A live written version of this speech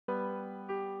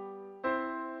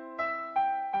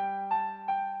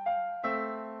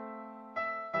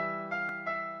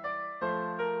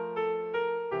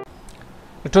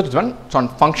The truth is one, it's on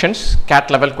functions,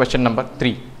 cat level question number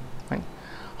 3. Right?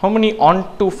 How many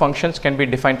onto functions can be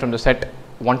defined from the set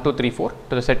 1, 2, 3, 4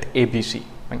 to the set ABC?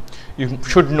 Right? You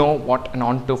should know what an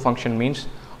onto function means.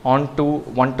 Onto,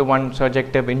 one-to-one,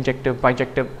 surjective, injective,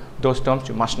 bijective, those terms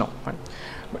you must know. Right?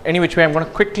 But any which way, I'm going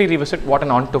to quickly revisit what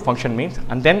an onto function means,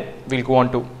 and then we'll go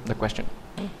on to the question.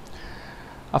 Right?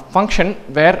 A function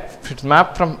where it's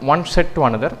mapped from one set to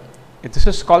another, this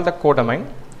is called the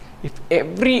codomain. If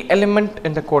every element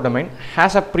in the codomain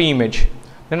has a pre-image,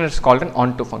 then it's called an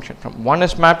onto function. From 1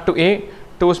 is mapped to A,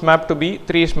 2 is mapped to B,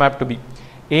 3 is mapped to B.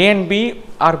 A and B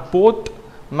are both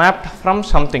mapped from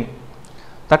something.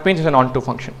 That means it's an onto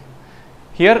function.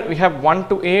 Here we have 1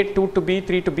 to A, 2 to B,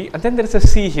 3 to B, and then there is a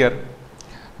C here.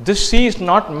 This C is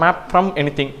not mapped from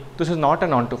anything. This is not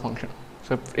an onto function.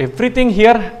 So if everything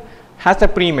here has a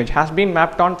pre-image, has been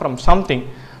mapped on from something,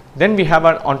 then we have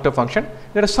an onto function.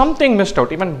 There is something missed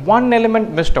out, even one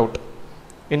element missed out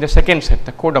in the second set,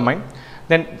 the codomain,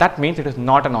 then that means it is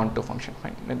not an onto function.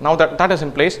 Right? Now that is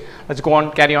in place, let's go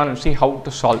on, carry on and see how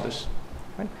to solve this.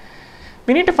 Right?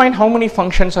 We need to find how many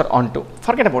functions are onto.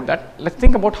 Forget about that. Let's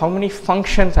think about how many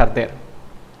functions are there.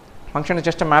 Function is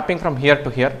just a mapping from here to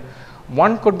here.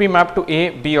 1 could be mapped to A,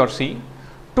 B or C.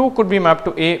 2 could be mapped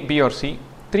to A, B or C.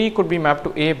 3 could be mapped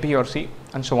to A, B or C,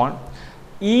 and so on.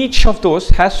 Each of those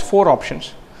has 4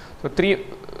 options. So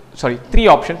 3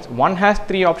 options. 1 has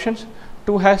 3 options,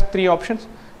 2 has 3 options,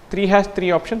 3 has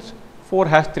 3 options, 4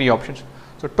 has 3 options.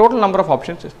 So total number of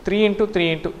options is 3 into 3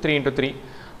 into 3 into 3.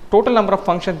 Total number of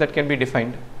functions that can be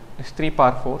defined is 3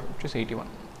 power 4, which is 81.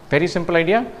 Very simple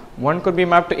idea. 1 could be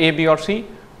mapped to A, B or C,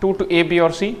 2 to A, B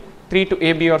or C, 3 to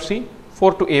A, B or C,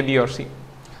 4 to A, B or C.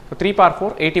 So 3 power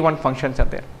 4, 81 functions are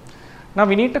there. Now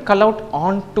we need to cull out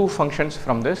onto functions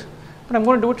from this. But I'm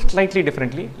going to do it slightly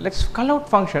differently. Let's cull out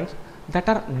functions that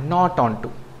are not onto.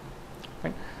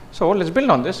 Right? So let's build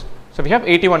on this. So we have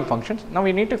 81 functions. Now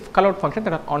we need to cull out functions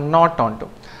that are not onto.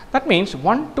 That means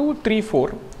 1, 2, 3,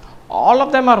 4, all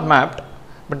of them are mapped,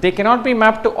 but they cannot be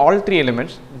mapped to all 3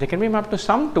 elements. They can be mapped to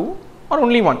some 2 or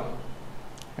only 1.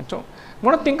 And so I'm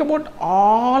going to think about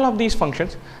all of these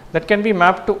functions that can be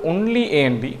mapped to only A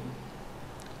and B.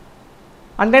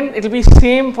 And then it will be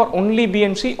same for only B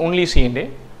and C, only C and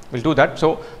A. We'll do that.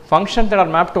 So functions that are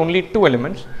mapped to only 2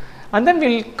 elements, and then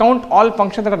we'll count all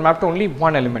functions that are mapped to only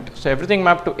 1 element. So everything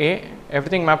mapped to A,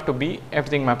 everything mapped to B,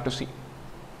 everything mapped to C.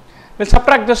 We'll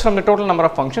subtract this from the total number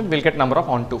of functions. We'll get number of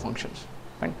onto functions.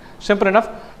 Right? Simple enough.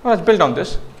 Now let's build on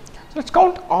this. So let's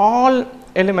count all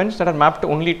elements that are mapped to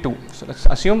only 2. So let's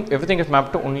assume everything is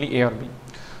mapped to only A or B.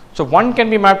 So 1 can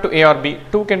be mapped to A or B,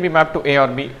 2 can be mapped to A or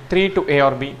B, 3 to A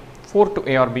or B, 4 to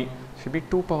A or B. Should be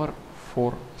 2 power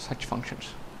 4 such functions.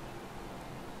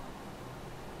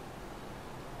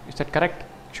 Is that correct?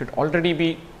 You should already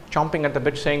be chomping at the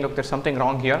bit saying, look, there's something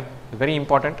wrong here. Very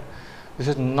important. This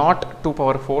is not 2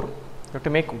 power 4. You have to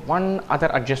make one other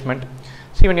adjustment.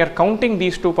 See, when you're counting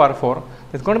these 2 power 4,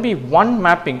 there's going to be one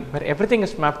mapping where everything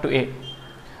is mapped to A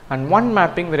and one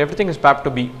mapping where everything is mapped to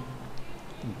B.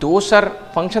 Those are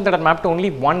functions that are mapped to only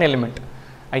 1 element.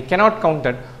 I cannot count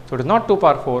that. So it is not 2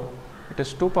 power 4. It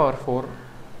is 2 power 4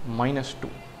 minus 2.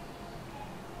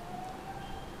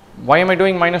 Why am I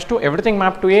doing minus 2? Everything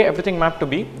mapped to A, everything mapped to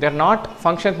B. They are not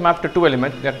functions mapped to 2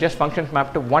 elements. They are just functions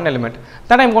mapped to 1 element.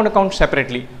 That I am going to count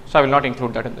separately. So I will not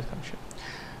include that in this function.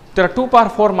 There are 2 power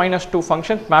 4 minus 2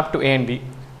 functions mapped to A and B.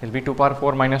 There will be 2 power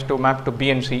 4 minus 2 mapped to B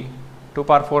and C. 2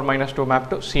 power 4 minus 2 mapped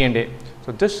to C and A.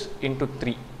 So this into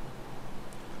 3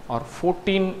 or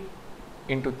 14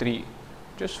 into 3,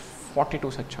 just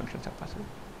 42 such functions are possible.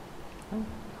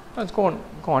 Let's go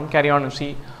on, carry on and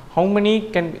see how many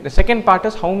can be. The second part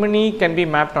is how many can be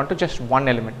mapped onto just 1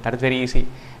 element. That is very easy.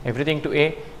 Everything to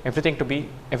A, everything to B,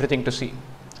 everything to C.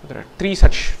 So there are 3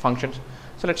 such functions.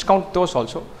 So let's count those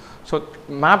also. So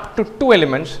mapped to 2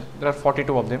 elements, there are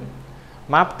 42 of them.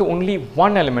 Mapped to only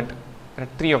 1 element, there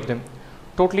are 3 of them.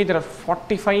 Totally there are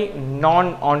 45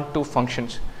 non-onto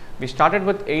functions. We started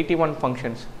with 81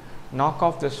 functions. Knock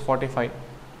off this 45,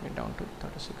 get down to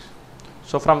 36.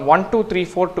 So from 1, 2, 3,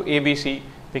 4 to ABC,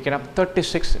 we can have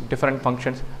 36 different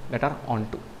functions that are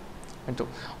onto. And so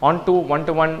onto,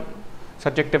 one-to-one,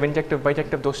 subjective, injective,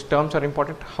 bijective, those terms are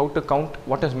important. How to count,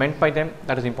 what is meant by them,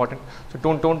 that is important. So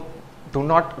do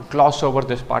not gloss over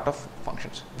this part of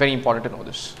functions. Very important to know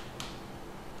this.